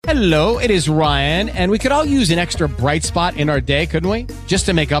Hello, it is Ryan, and we could all use an extra bright spot in our day, couldn't we? Just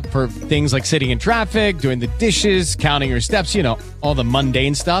to make up for things like sitting in traffic, doing the dishes, counting your steps, you know, all the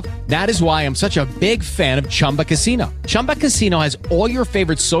mundane stuff. That is why I'm such a big fan of Chumba Casino. Chumba Casino has all your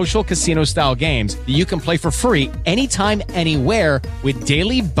favorite social casino-style games that you can play for free anytime, anywhere with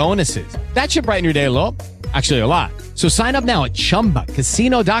daily bonuses. That should brighten your day a little. Actually, a lot. So sign up now at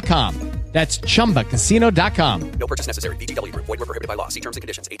ChumbaCasino.com. That's ChumbaCasino.com. No purchase necessary. VGW Group. Void where prohibited by law. See terms and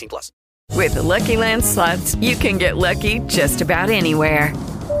conditions. 18+. With the Lucky Land Slots, you can get lucky just about anywhere.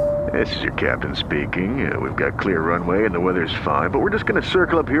 This is your captain speaking. We've got clear runway and the weather's fine, but we're just going to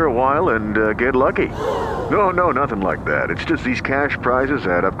circle up here a while and get lucky. No, nothing like that. It's just these cash prizes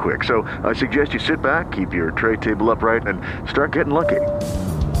add up quick. So I suggest you sit back, keep your tray table upright, and start getting lucky.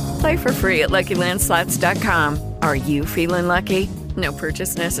 Play for free at LuckyLandSlots.com. Are you feeling lucky? No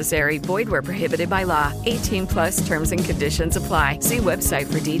purchase necessary. Void where prohibited by law. 18+ terms and conditions apply. See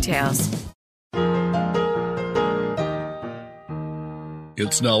website for details.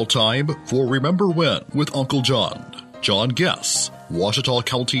 It's now time for Remember When with Uncle John. John Guess, Ouachita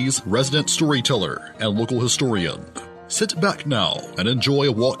County's resident storyteller and local historian. Sit back now and enjoy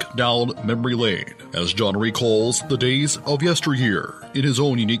a walk down memory lane as John recalls the days of yesteryear in his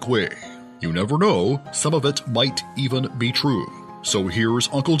own unique way. You never know, some of it might even be true. So here's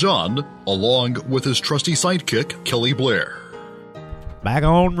Uncle John, along with his trusty sidekick, Kelly Blair. Back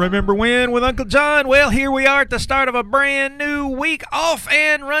on Remember When with Uncle John. Well, here we are at the start of a brand new week, off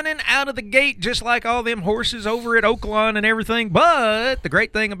and running out of the gate, just like all them horses over at Oaklawn and everything. But the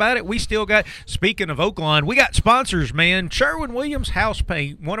great thing about it, we still got, speaking of Oaklawn, we got sponsors, man. Sherwin-Williams House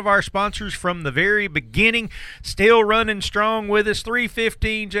Paint, one of our sponsors from the very beginning, still running strong with us,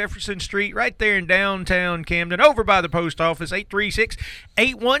 315 Jefferson Street, right there in downtown Camden, over by the post office,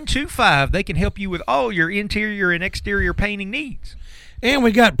 836-8125. They can help you with all your interior and exterior painting needs. And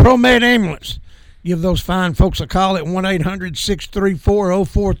we got ProMed Ambulance. Give those fine folks a call at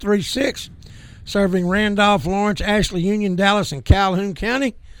 1-800-634-0436. Serving Randolph, Lawrence, Ashley, Union, Dallas, and Calhoun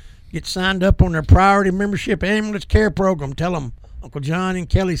County. Get signed up on their Priority Membership Ambulance Care Program. Tell them Uncle John and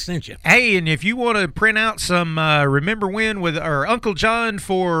Kelly sent you. Hey, and if you want to print out some Remember When with or Uncle John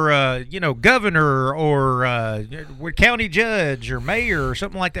for, governor or county judge or mayor or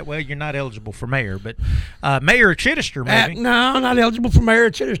something like that. Well, you're not eligible for mayor, but Mayor of Chittister, maybe. No, not eligible for Mayor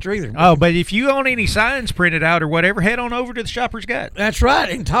of Chittister either. Oh, but if you own any signs printed out or whatever, head on over to the Shopper's Guide. That's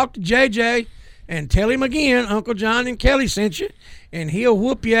right, and talk to JJ and tell him again Uncle John and Kelly sent you, and he'll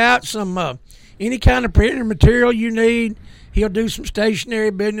whoop you out some any kind of printed material you need. He'll do some stationery,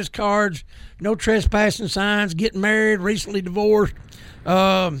 business cards, no trespassing signs, getting married, recently divorced,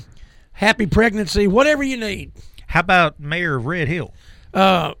 happy pregnancy, whatever you need. How about Mayor of Red Hill?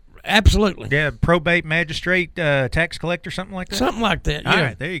 Absolutely. Yeah, probate magistrate, tax collector, something like that? Something like that, yeah. All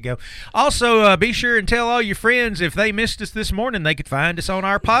right, there you go. Also, be sure and tell all your friends if they missed us this morning, they could find us on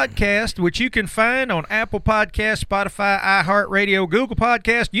our podcast, which you can find on Apple Podcasts, Spotify, iHeartRadio, Google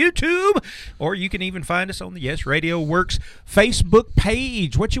Podcast, YouTube, or you can even find us on the Yes Radio Works Facebook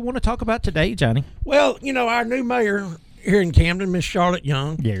page. What you want to talk about today, Johnny? Well, our new mayor here in Camden, Miss Charlotte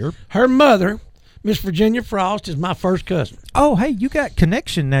Young, yeah. Her mother, Miss Virginia Frost, is my first cousin. Oh, hey, you got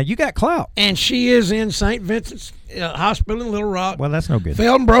connection now. You got clout. And she is in St. Vincent's Hospital in Little Rock. Well, that's no good.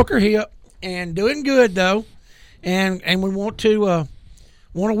 Fell and broke her hip, and doing good though. And we want to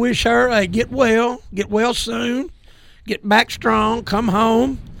wish her a get well soon, get back strong, come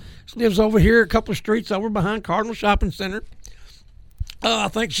home. She lives over here a couple of streets over behind Cardinal Shopping Center. I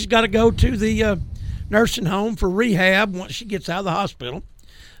think she's got to go to the nursing home for rehab once she gets out of the hospital.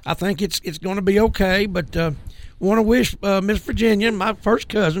 I think it's going to be okay, but want to wish Miss Virginia, my first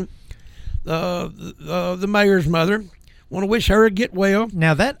cousin, the mayor's mother, want to wish her a get well.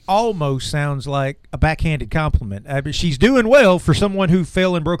 Now, that almost sounds like a backhanded compliment. But she's doing well for someone who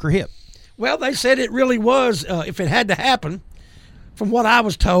fell and broke her hip. Well, they said it really was, if it had to happen, from what I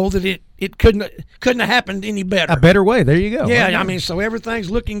was told, that it couldn't have happened any better. A better way. There you go. Yeah, okay. I mean, so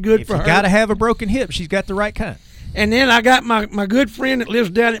everything's looking good for her. If you got to have a broken hip, she's got the right kind. And then I got my good friend that lives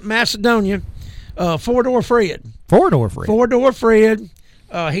down at Macedonia, Four-Door Fred. Four-Door Fred. Four-Door Fred.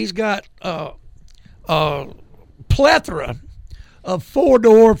 He's got a plethora of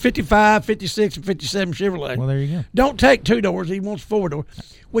 4-door, 55, 56, and 57 Chevrolet. Well, there you go. Don't take 2-doors. He wants 4-door.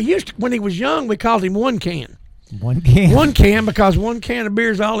 When he was young, we called him One Can. One can? One can, because one can of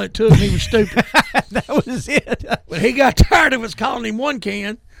beer is all it took, and he was stupid. That was it. But he got tired of us calling him One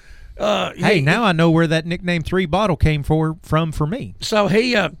Can. Now I know where that nickname 3 Bottle came from for me. So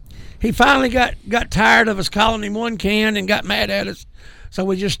he finally got tired of us calling him One Can and got mad at us. So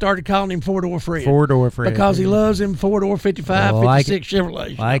we just started calling him Four-Door Fred. Four-Door Fred. Because he loves him 4-door 55, Like 56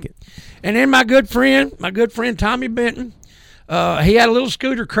 Chevrolet. Like it. And then my good friend Tommy Benton, he had a little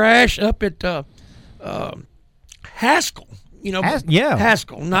scooter crash up at Haskell.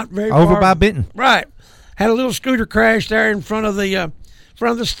 Haskell, not very Over far. by Benton. Right. Had a little scooter crash there in front of the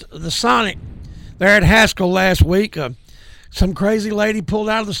Sonic there at Haskell last week. Some crazy lady pulled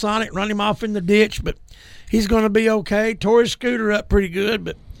out of the Sonic, run him off in the ditch, but he's going to be okay. Tore his scooter up pretty good,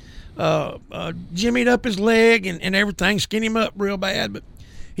 but jimmied up his leg and everything, skinned him up real bad, but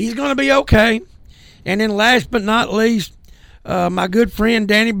he's going to be okay. And then last but not least, my good friend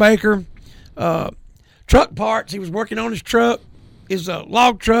Danny Baker, truck parts. He was working on his truck, his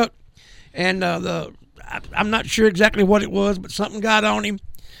log truck, and I'm not sure exactly what it was, but something got on him,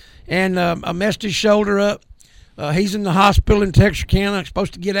 and I messed his shoulder up. He's in the hospital in Texarkana.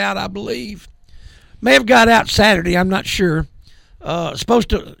 Supposed to get out, I believe. May have got out Saturday. I'm not sure.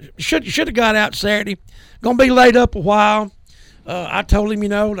 Should have got out Saturday. Gonna be laid up a while. I told him,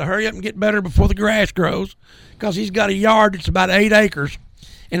 to hurry up and get better before the grass grows, because he's got a yard that's about 8 acres,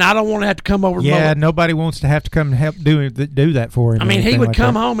 and I don't want to have to come over. Yeah, mow it. Nobody wants to have to come and help do that for him. I mean, he would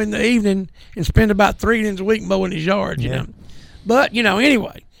come home in the evening and spend about 3 days a week mowing his yard. You know. But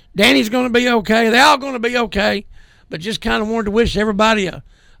anyway, Danny's going to be okay. They're all going to be okay. But just kind of wanted to wish everybody a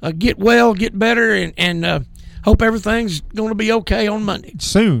get well, get better, and hope everything's going to be okay on Monday.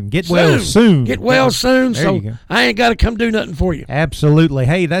 Soon. Get well soon. Get well soon, There so you go. I ain't got to come do nothing for you. Absolutely.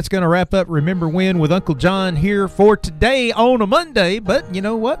 Hey, that's going to wrap up Remember When with Uncle John here for today on a Monday. But you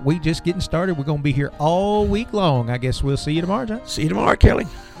know what? We just getting started. We're going to be here all week long. I guess we'll see you tomorrow, John. See you tomorrow, Kelly.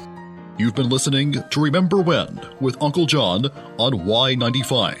 You've been listening to Remember When with Uncle John on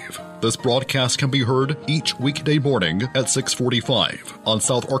Y95. This broadcast can be heard each weekday morning at 6:45 on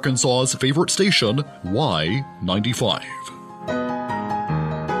South Arkansas's favorite station, Y95.